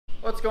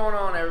What's going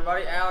on,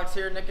 everybody? Alex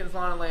here, Nickens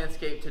Lawn and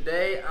Landscape.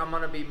 Today I'm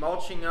going to be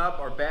mulching up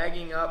or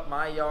bagging up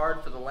my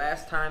yard for the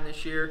last time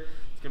this year.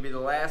 It's going to be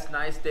the last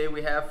nice day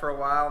we have for a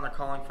while, and they're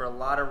calling for a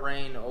lot of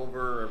rain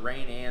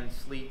and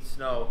sleet,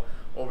 snow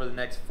over the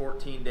next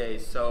 14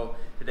 days. So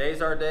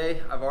today's our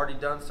day. I've already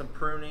done some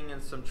pruning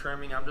and some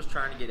trimming. I'm just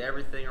trying to get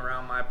everything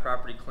around my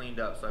property cleaned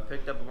up. So I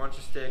picked up a bunch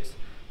of sticks,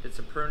 did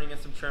some pruning and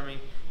some trimming,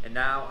 and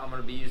now I'm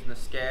going to be using the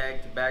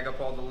Scag to bag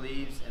up all the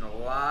leaves, and a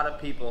lot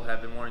of people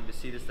have been wanting to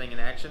see this thing in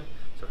action,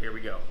 so here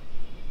we go.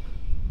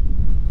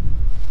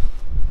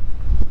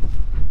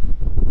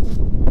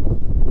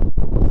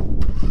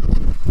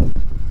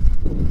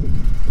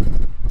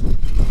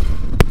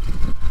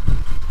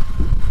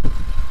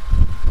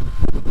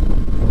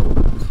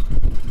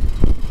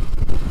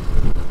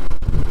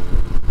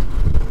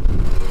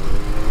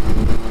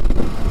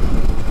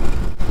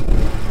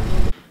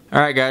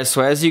 Alright guys,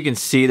 so as you can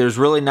see, there's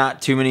really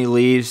not too many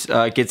leaves.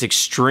 It gets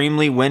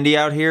extremely windy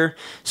out here,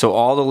 so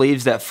all the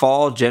leaves that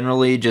fall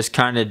generally just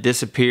kind of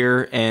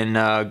disappear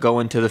and go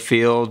into the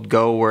field,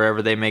 go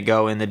wherever they may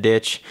go in the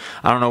ditch.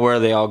 I don't know where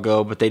they all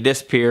go, but they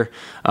disappear.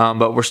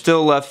 But we're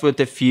still left with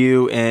a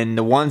few, and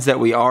the ones that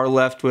we are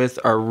left with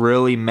are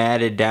really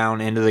matted down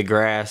into the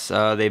grass.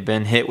 They've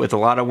been hit with a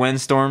lot of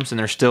windstorms and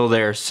they're still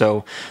there,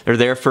 so they're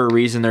there for a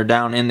reason. They're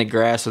down in the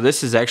grass, so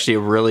this is actually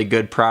a really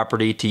good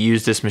property to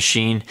use this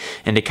machine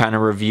and to kind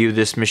of review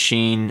this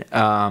machine.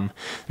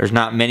 There's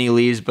not many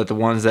leaves, but the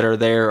ones that are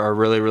there are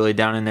really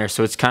down in there,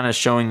 so it's kind of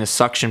showing the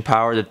suction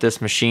power that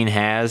this machine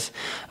has.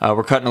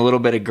 We're cutting a little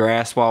bit of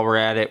grass while we're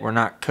at it. We're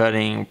not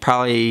cutting,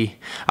 probably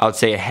I would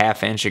say a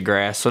 ½ inch of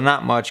grass, so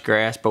not much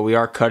grass, but we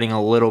are cutting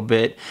a little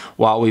bit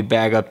while we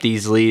bag up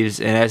these leaves.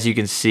 And as you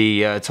can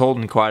see, it's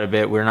holding quite a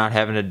bit. We're not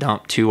having to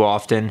dump too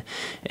often,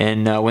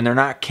 and when they're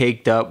not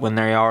caked up, when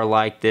they are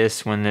like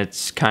this, when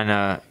it's kind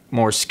of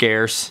more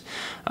scarce,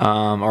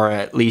 or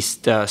at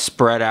least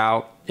spread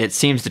out, it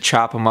seems to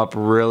chop them up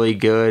really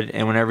good,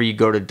 and whenever you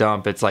go to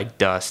dump, it's like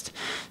dust.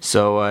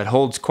 So it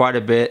holds quite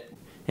a bit,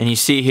 and you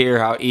see here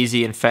how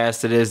easy and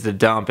fast it is to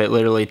dump. It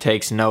literally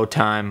takes no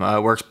time.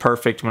 It works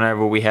perfect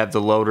whenever we have the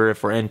loader.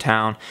 If we're in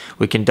town,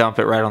 we can dump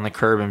it right on the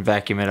curb and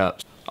vacuum it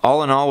up.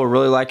 All in all, we're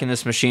really liking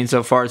this machine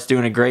so far. It's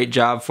doing a great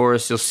job for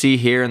us. You'll see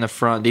here in the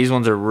front, these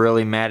ones are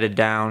really matted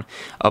down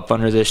up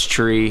under this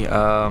tree.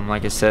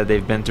 Like I said,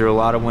 they've been through a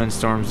lot of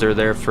windstorms. They're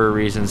there for a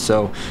reason.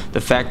 So the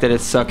fact that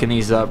it's sucking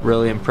these up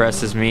really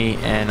impresses me,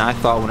 and I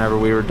thought whenever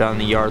we were done,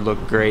 the yard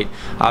looked great.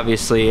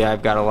 Obviously,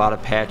 I've got a lot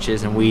of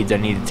patches and weeds I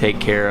need to take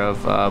care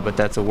of, but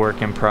that's a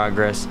work in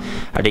progress.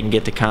 I didn't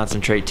get to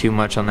concentrate too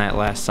much on that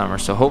last summer.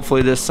 So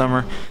hopefully this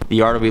summer, the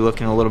yard will be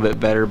looking a little bit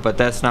better, but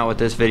that's not what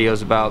this video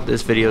is about.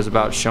 This video is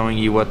about showing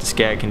you what the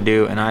Scag can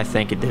do, and I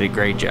think it did a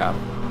great job.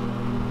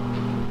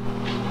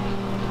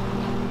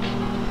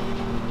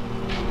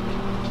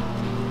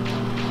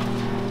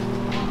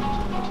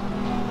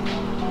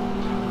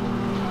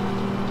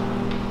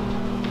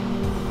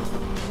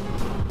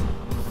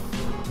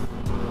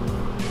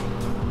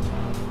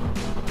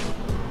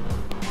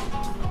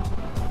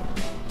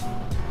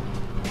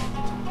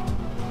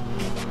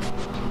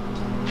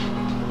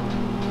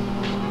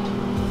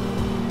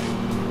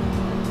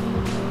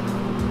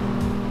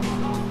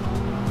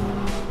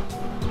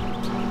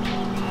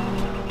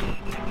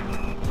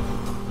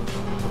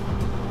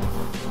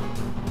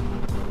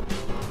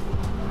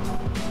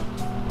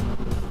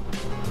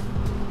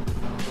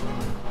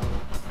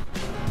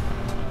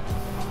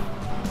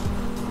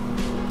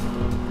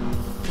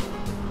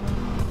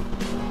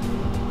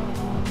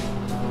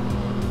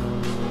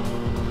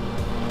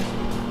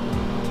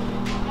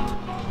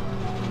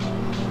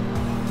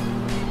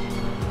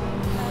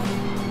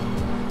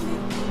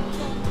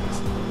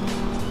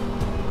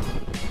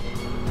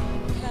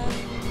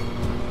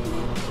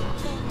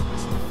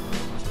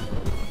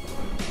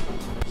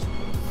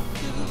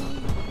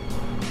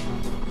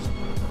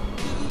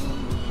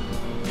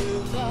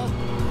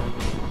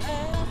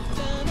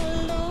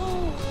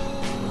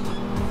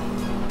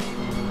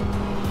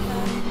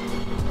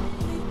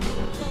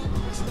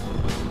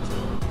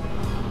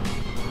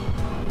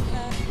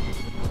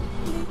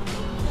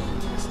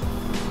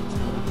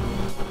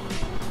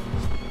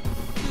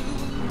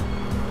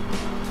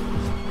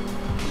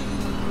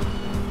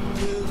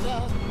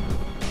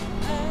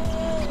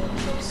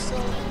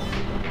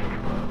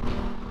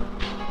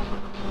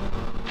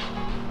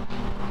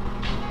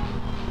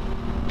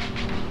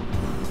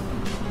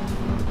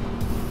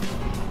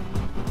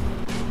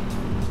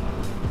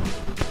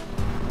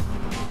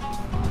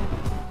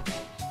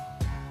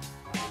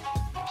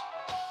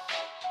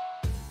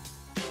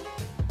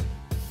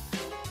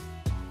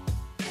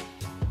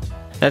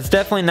 That's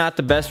definitely not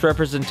the best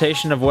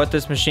representation of what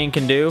this machine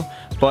can do,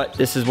 but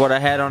this is what I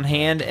had on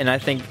hand, and I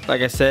think,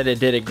 like I said, it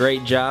did a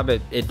great job.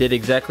 It did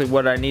exactly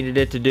what I needed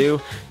it to do.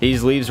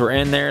 These leaves were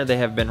in there. They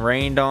have been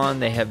rained on.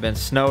 They have been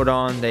snowed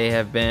on. They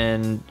have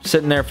been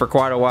sitting there for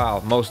quite a while,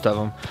 most of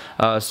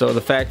them. So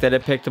the fact that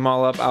it picked them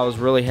all up, I was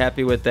really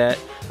happy with that.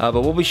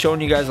 But we'll be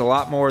showing you guys a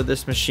lot more of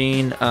this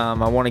machine.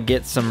 I want to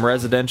get some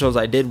residentials.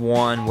 I did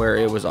one where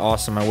it was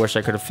awesome. I wish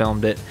I could have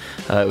filmed it.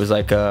 It was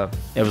like a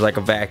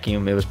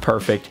vacuum. It was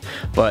perfect.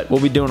 But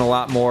we'll be doing a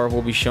lot more.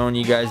 We'll be showing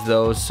you guys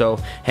those. So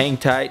hang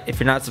tight. If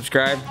you're not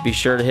subscribed, be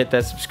sure to hit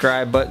that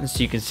subscribe button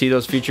so you can see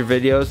those future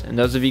videos. And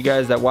those of you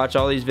guys that watch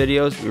all these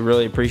videos, we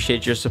really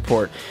appreciate your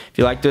support. If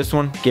you like this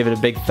one, give it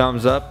a big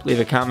thumbs up. Leave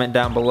a comment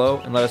down below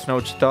and let us know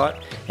what you thought.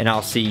 And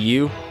I'll see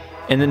you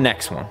in the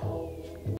next one.